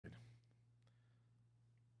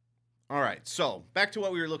All right, so back to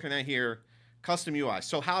what we were looking at here, custom UI.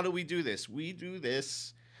 So how do we do this? We do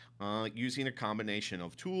this using a combination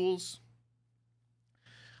of tools.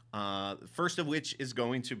 First of which is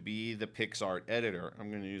going to be the Pixart editor. I'm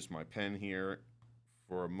going to use my pen here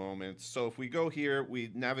for a moment. So if we go here,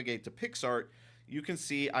 we navigate to Pixart, you can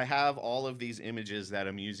see I have all of these images that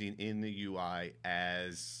I'm using in the UI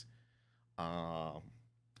as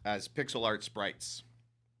pixel art sprites,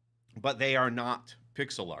 but they are not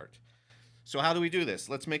pixel art. So how do we do this?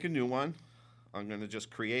 Let's make a new one. I'm going to just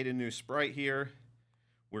create a new sprite here.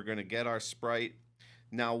 We're going to get our sprite.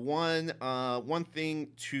 Now, one thing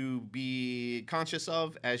to be conscious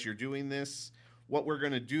of as you're doing this, what we're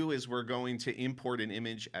going to do is we're going to import an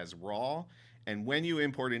image as raw. And when you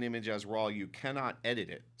import an image as raw, you cannot edit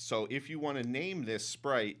it. So if you want to name this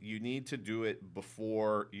sprite, you need to do it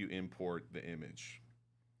before you import the image.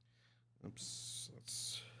 Oops,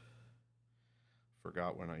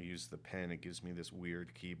 forgot when I use the pen, it gives me this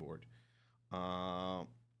weird keyboard. I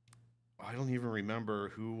don't even remember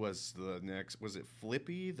who was the next. Was it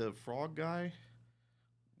Flippy, the frog guy?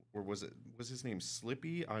 Or was his name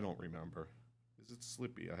Slippy? I don't remember. Is it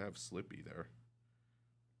Slippy? I have Slippy there.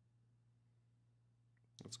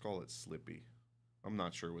 Let's call it Slippy. I'm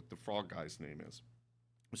not sure what the frog guy's name is.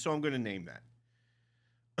 So I'm going to name that.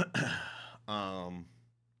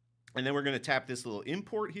 And then we're going to tap this little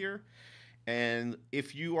import here. And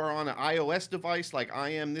if you are on an iOS device like I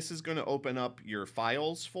am, this is going to open up your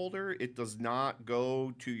files folder. It does not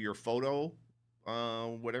go to your photo,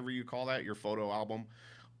 whatever you call that, your photo album.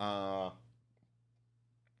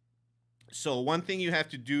 So one thing you have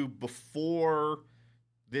to do before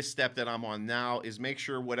this step that I'm on now is make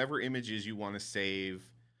sure whatever images you want to save,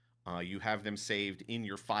 you have them saved in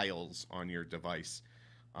your files on your device.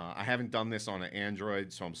 I haven't done this on an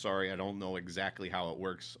Android, so I'm sorry. I don't know exactly how it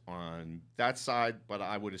works on that side, but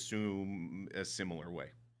I would assume a similar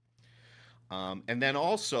way. And then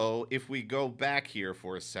also, if we go back here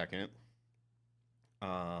for a second,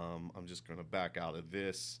 I'm just going to back out of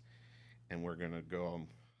this, and we're going to go, I'll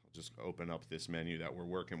just open up this menu that we're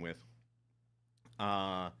working with.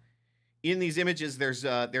 In these images, there's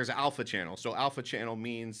an alpha channel. So alpha channel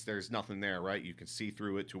means there's nothing there, right? You can see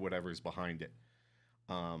through it to whatever's behind it.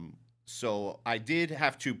 So I did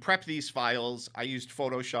have to prep these files. I used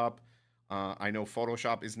Photoshop. I know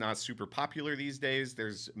Photoshop is not super popular these days.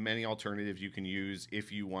 There's many alternatives you can use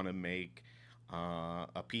if you want to make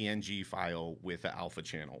a PNG file with an alpha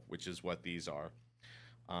channel, which is what these are.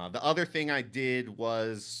 The other thing I did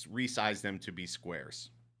was resize them to be squares.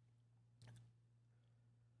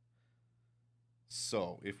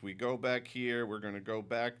 So if we go back here, we're going to go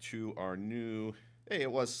back to our new, hey,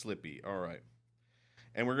 it was Slippy. All right.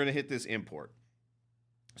 And we're going to hit this import.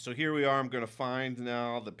 So here we are. I'm going to find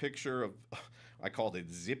now the picture of, I called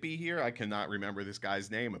it Zippy here. I cannot remember this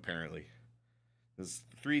guy's name, apparently. There's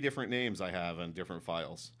 3 different names I have on different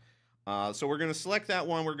files. So we're going to select that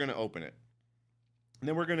one. We're going to open it. And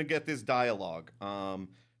then we're going to get this dialog.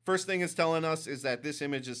 First thing it's telling us is that this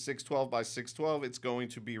image is 612 by 612. It's going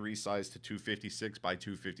to be resized to 256 by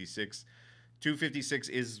 256. 256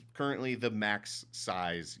 is currently the max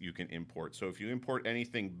size you can import. So if you import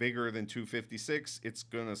anything bigger than 256, it's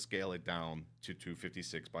going to scale it down to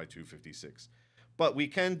 256 by 256. But we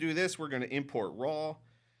can do this. We're going to import raw.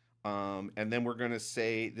 And then we're going to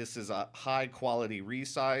say this is a high quality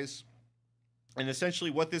resize. And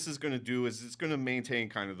essentially what this is going to do is it's going to maintain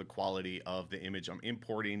kind of the quality of the image I'm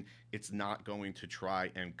importing. It's not going to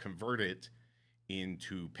try and convert it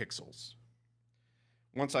into pixels.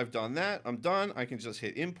 Once I've done that, I'm done. I can just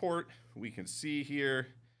hit import. We can see here,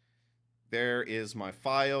 there is my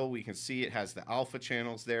file. We can see it has the alpha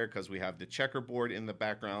channels there because we have the checkerboard in the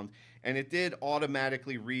background. And it did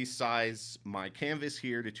automatically resize my canvas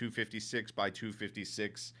here to 256 by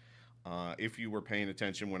 256. If you were paying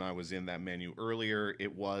attention when I was in that menu earlier,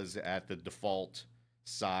 it was at the default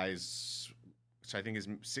size, which I think is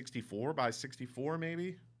 64 by 64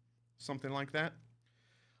 maybe, something like that.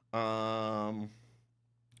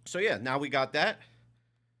 So yeah, now we got that.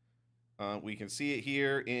 We can see it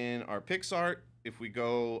here in our Pixart. If we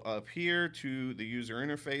go up here to the user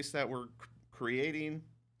interface that we're creating,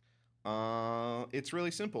 it's really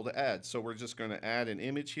simple to add. So we're just going to add an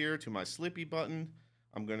image here to my Slippy button.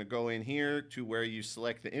 I'm going to go in here to where you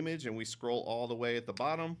select the image and we scroll all the way at the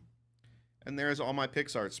bottom. And there's all my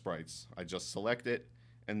Pixart sprites. I just select it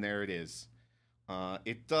and there it is.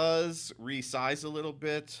 It does resize a little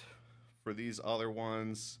bit. For these other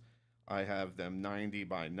ones, I have them 90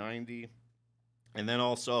 by 90. And then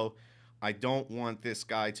also, I don't want this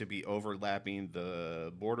guy to be overlapping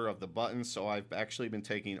the border of the button, so I've actually been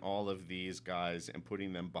taking all of these guys and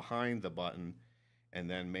putting them behind the button and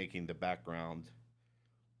then making the background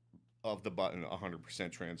of the button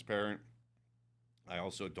 100% transparent. I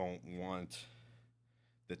also don't want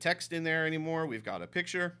the text in there anymore. We've got a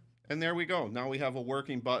picture, and there we go. Now we have a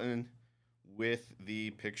working button with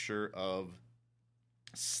the picture of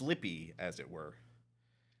Slippy, as it were.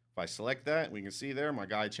 If I select that, we can see there my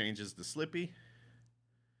guy changes to Slippy.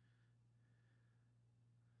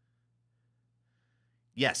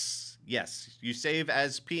 Yes, you save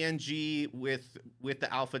as PNG with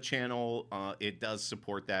the alpha channel. It does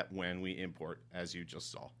support that when we import, as you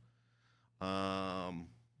just saw. Oh,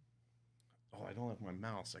 I don't have my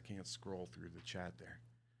mouse. I can't scroll through the chat there.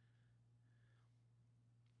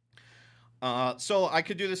 So I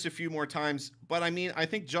could do this a few more times, but I mean, I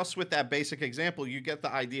think just with that basic example, you get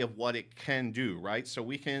the idea of what it can do, right? So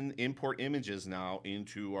we can import images now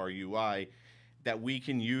into our UI that we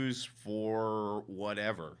can use for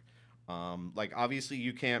whatever. Like obviously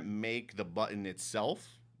you can't make the button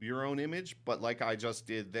itself your own image, but like I just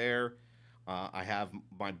did there, I have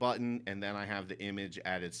my button and then I have the image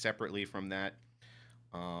added separately from that.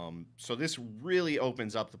 So this really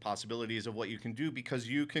opens up the possibilities of what you can do, because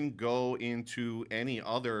you can go into any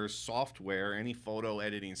other software, any photo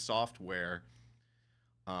editing software,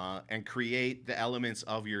 and create the elements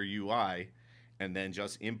of your UI and then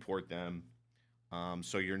just import them.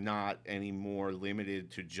 So you're not anymore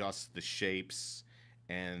limited to just the shapes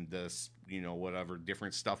and the, whatever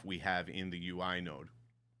different stuff we have in the UI node.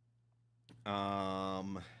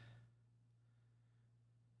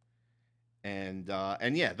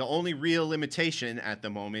 And yeah, the only real limitation at the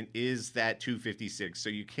moment is that 256. So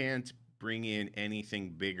you can't bring in anything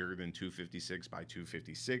bigger than 256 by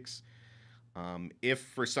 256. If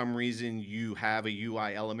for some reason you have a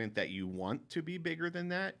UI element that you want to be bigger than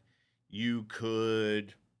that, you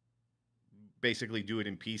could basically do it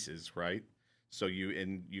in pieces, right? So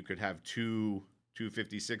you could have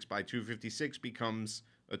 256 by 256 becomes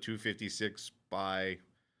a 256 by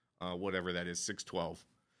whatever that is, 612.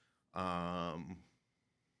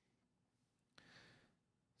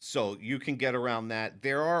 So you can get around that.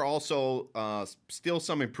 There are also still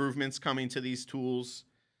some improvements coming to these tools.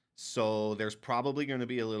 So there's probably going to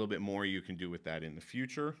be a little bit more you can do with that in the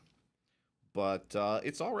future. But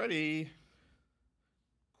it's already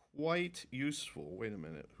quite useful. Wait a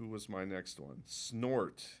minute. Who was my next one?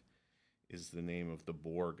 Snort is the name of the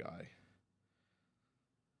boar guy.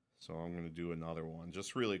 So I'm going to do another one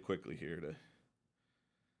just really quickly here to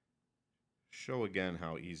show again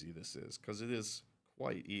how easy this is, because it is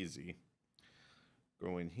quite easy.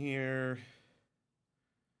 Go in here.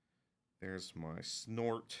 There's my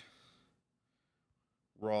snort.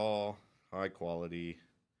 Raw, high quality,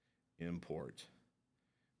 import.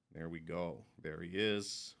 There we go. There he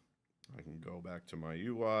is. I can go back to my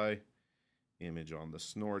UI, image on the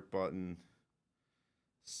snort button,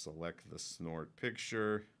 select the snort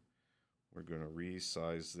picture. We're going to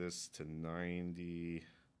resize this to 90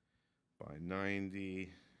 by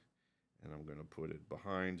 90, and I'm going to put it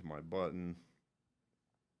behind my button.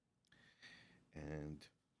 And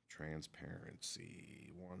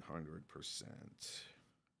transparency 100%.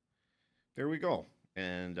 There we go.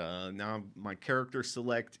 And now my character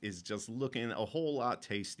select is just looking a whole lot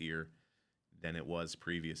tastier than it was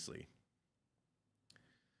previously.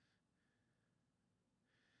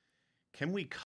 Can we